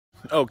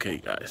Okay,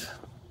 guys.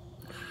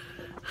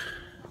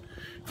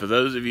 For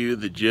those of you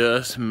that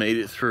just made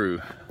it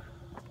through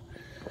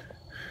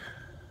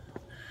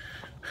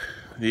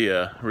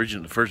the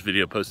first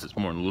video posted this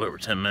morning, a little over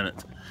 10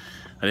 minutes.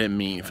 I didn't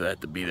mean for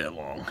that to be that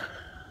long.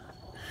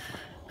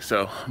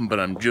 So, but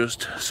I'm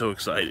just so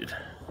excited.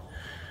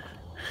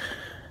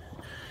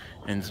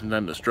 And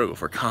sometimes I struggle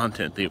for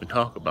content to even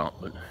talk about,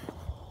 but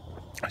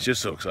I'm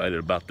just so excited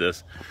about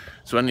this.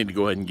 So I need to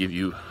go ahead and give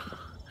you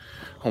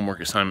homework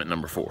assignment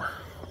number 4.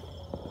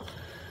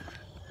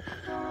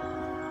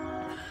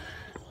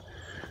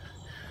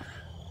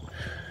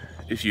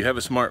 If you have a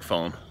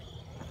smartphone,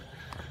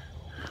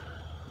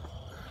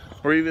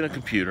 or even a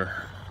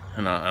computer,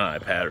 an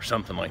iPad or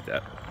something like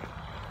that,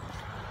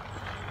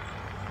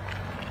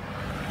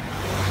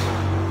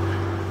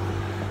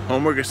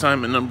 homework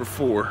assignment number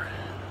 4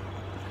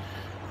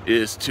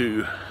 is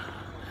to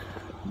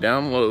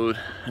download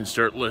and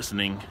start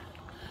listening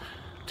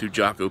to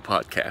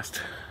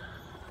JockoPodcast.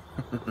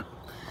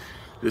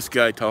 This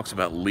guy talks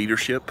about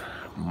leadership,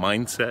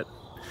 mindset.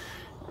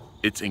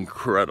 It's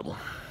incredible.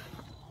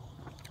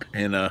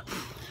 And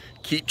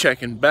keep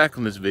checking back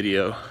on this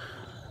video,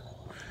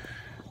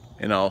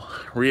 and I'll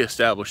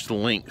reestablish the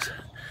links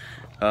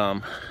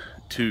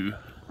to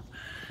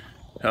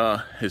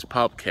his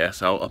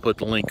podcast. I'll put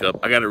the link up.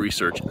 I gotta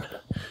research it,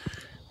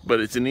 but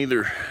it's in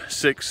either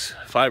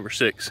 5 or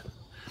 6.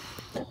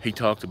 He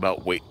talked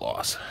about weight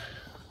loss,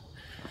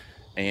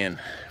 and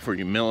for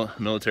you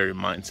military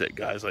mindset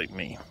guys like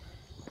me,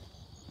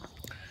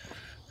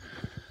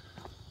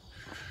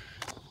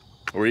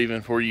 or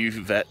even for you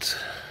vets,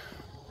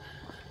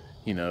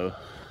 you know,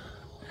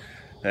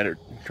 that are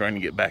trying to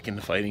get back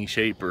into fighting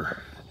shape,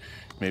 or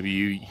maybe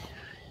you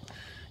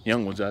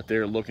young ones out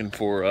there looking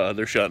for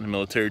their shot in the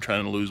military,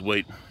 trying to lose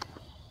weight.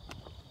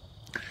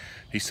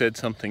 He said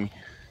something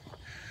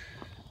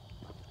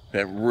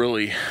that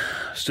really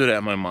stood out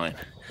in my mind,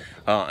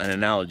 an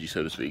analogy,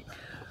 so to speak.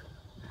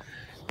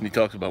 And he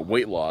talks about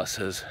weight loss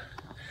as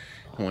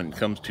when it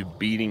comes to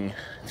beating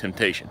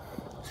temptation,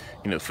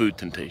 you know, food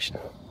temptation.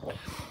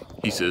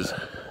 He says,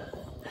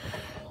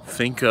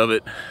 think of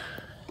it,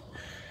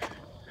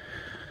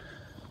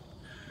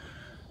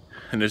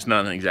 and it's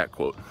not an exact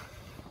quote,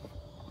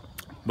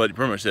 but he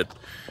pretty much said,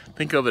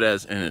 think of it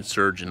as an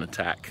insurgent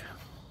attack.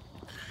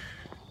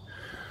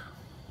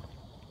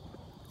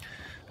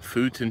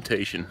 Food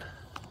temptation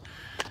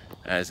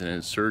as an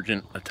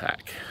insurgent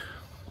attack.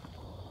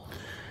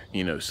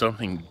 You know,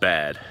 something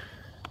bad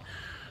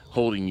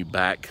holding you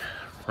back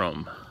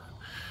from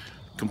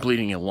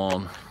completing a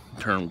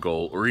long-term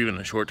goal or even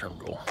a short-term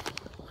goal.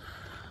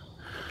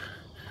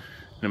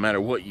 No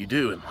matter what you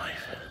do in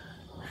life,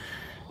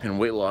 and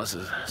weight loss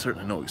is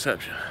certainly no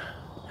exception,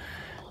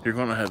 you're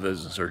going to have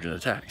those insurgent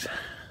attacks.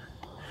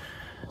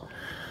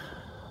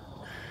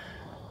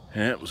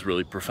 And it was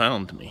really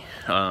profound to me.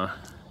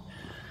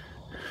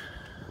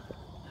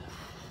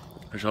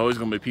 There's always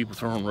going to be people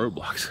throwing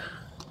roadblocks.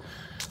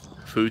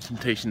 Food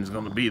temptation is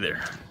going to be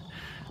there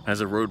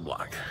as a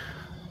roadblock.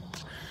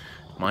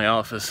 My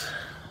office,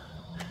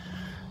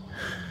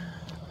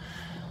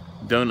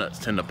 donuts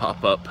tend to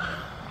pop up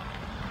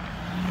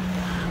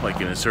like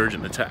an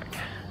insurgent attack,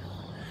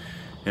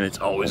 and it's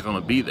always going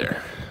to be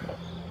there.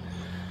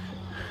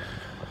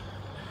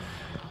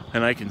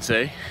 And I can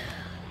say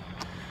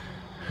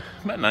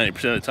about 90%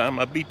 of the time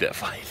I beat that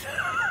fight.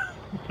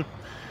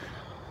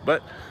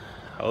 But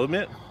I'll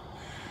admit,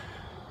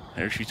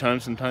 there's a few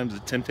times sometimes the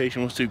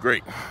temptation was too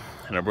great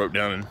and I broke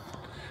down and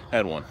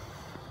had one.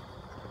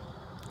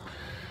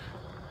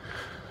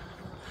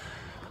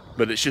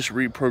 But it's just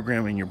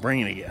reprogramming your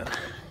brain again.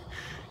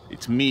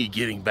 It's me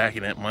getting back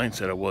in that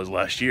mindset I was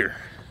last year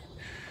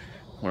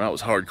when I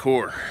was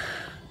hardcore,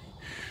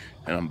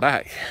 and I'm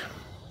back.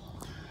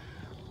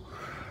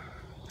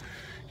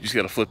 You just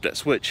gotta flip that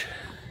switch.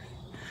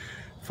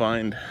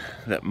 Find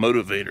that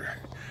motivator.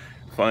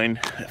 Find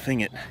that thing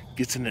that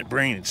gets in that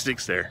brain and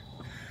sticks there.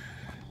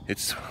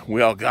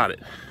 We all got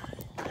it.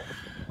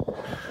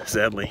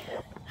 Sadly,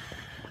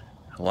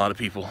 a lot of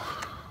people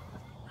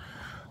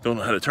don't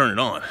know how to turn it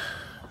on.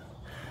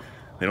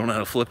 They don't know how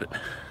to flip it.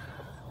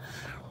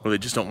 Or they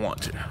just don't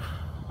want to.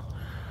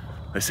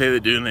 They say they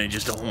do and they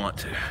just don't want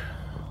to.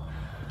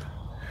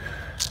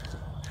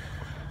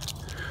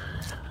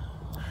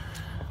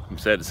 I'm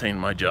sad to say, in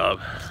my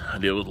job, I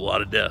deal with a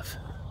lot of death.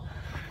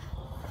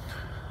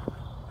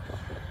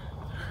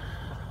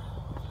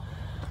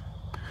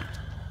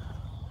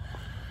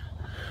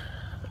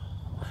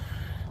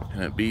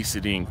 And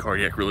obesity and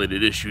cardiac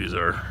related issues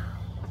are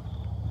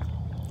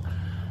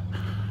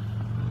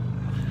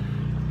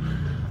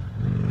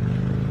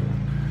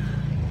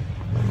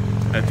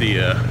at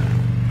the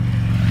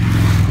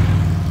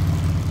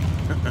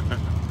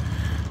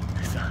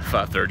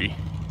 5:30.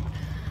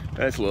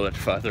 That's a little after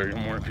 5:30 in the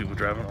morning. People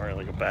driving around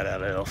like a bat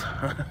out of hell.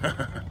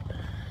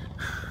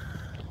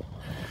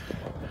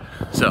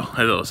 So, as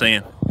I was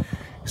saying,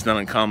 it's not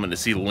uncommon to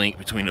see the link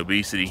between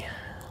obesity,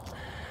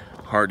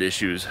 heart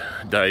issues,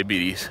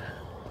 diabetes,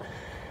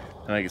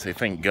 and I can say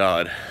thank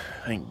God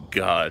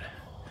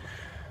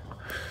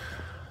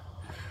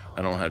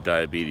I don't have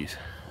diabetes.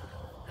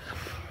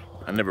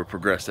 I never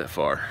progressed that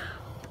far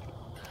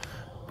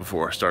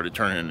before I started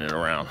turning it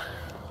around.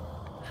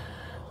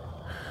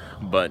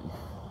 But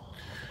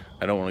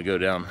I don't want to go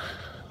down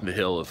the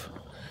hill of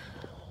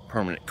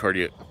permanent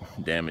cardiac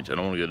damage. I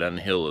don't want to go down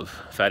the hill of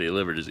fatty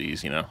liver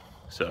disease, you know.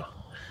 So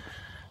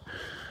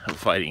I'm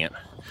fighting it.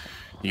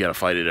 You got to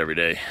fight it every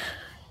day.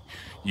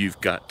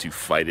 You've got to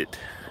fight it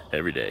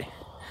every day.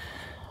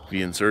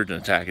 The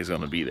insurgent attack is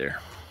going to be there.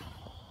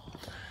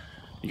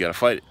 You got to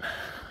fight it.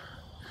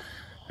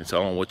 It's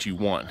all on what you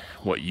want.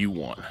 What you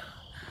want.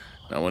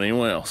 Not what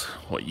anyone else.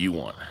 What you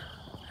want.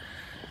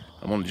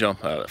 I'm going to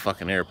jump out of that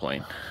fucking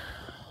airplane.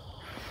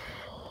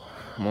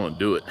 I'm going to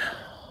do it.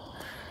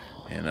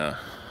 And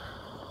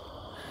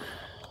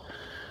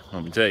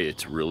let me tell you,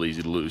 it's real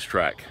easy to lose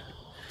track.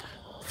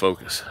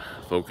 Focus,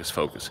 focus,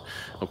 focus.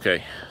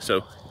 Okay,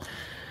 so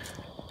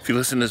if you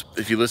listen to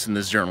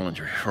this journal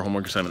entry for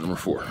homework assignment number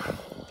 4,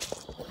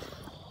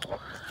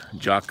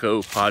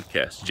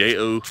 JockoPodcast,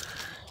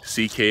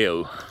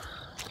 JOCKO.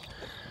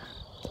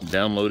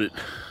 Download it,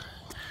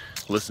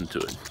 listen to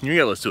it. You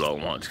gotta listen to it all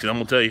at once, because I'm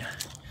gonna tell you,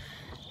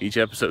 each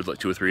episode is like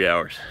 2 or 3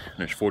 hours, and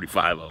there's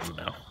 45 of them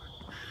now.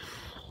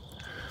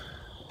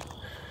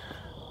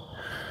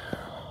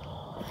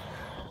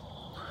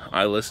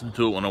 I listen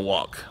to it when I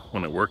walk,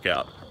 when I work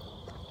out.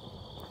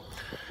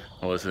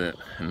 I listen to it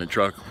in the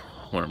truck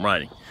when I'm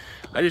riding.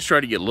 I just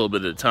try to get a little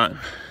bit at a time.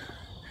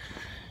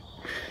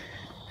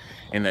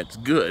 And that's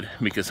good,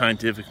 because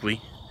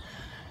scientifically,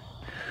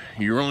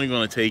 you're only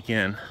going to take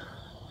in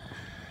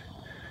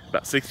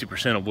about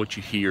 60% of what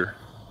you hear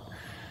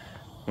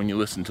when you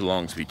listen to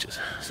long speeches.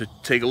 So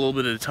take a little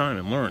bit at a time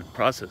and learn,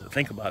 process it,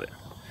 think about it.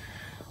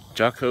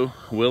 Jocko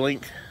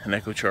Willink and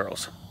Echo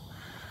Charles.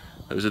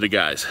 Those are the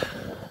guys.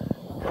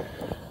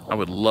 I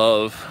would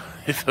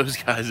love if those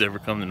guys ever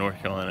come to North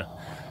Carolina,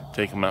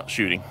 take them out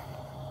shooting.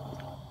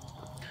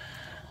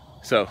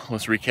 So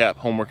let's recap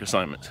homework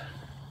assignments.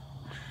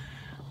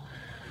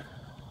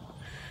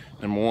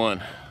 Number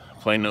 1,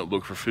 plain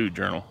notebook for food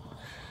journal.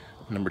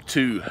 Number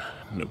 2,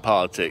 no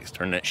politics,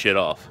 turn that shit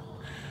off.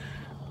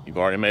 You've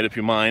already made up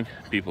your mind.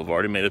 People have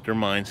already made up their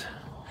minds.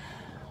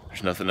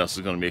 There's nothing else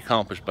that's going to be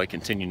accomplished by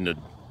continuing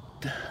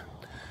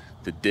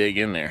to dig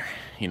in there,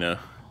 you know.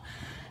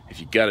 If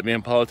you got to be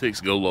in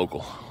politics, go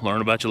local. Learn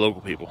about your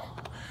local people.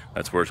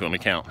 That's where it's going to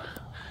count.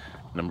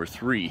 Number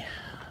 3,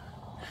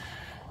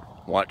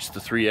 watch the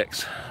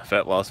 3X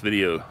fat loss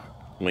video,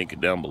 link it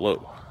down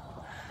below.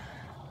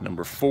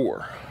 Number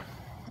 4,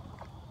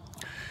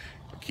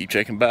 keep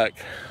checking back.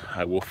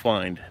 I will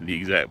find the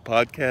exact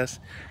podcast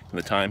and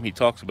the time he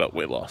talks about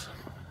weight loss.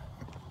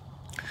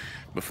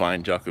 But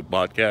find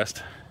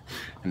JockoPodcast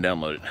and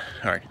download it.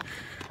 Alright,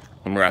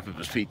 I'm gonna wrap up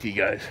this PT,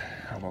 guys.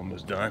 I'm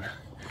almost done.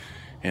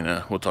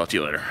 And we'll talk to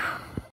you later.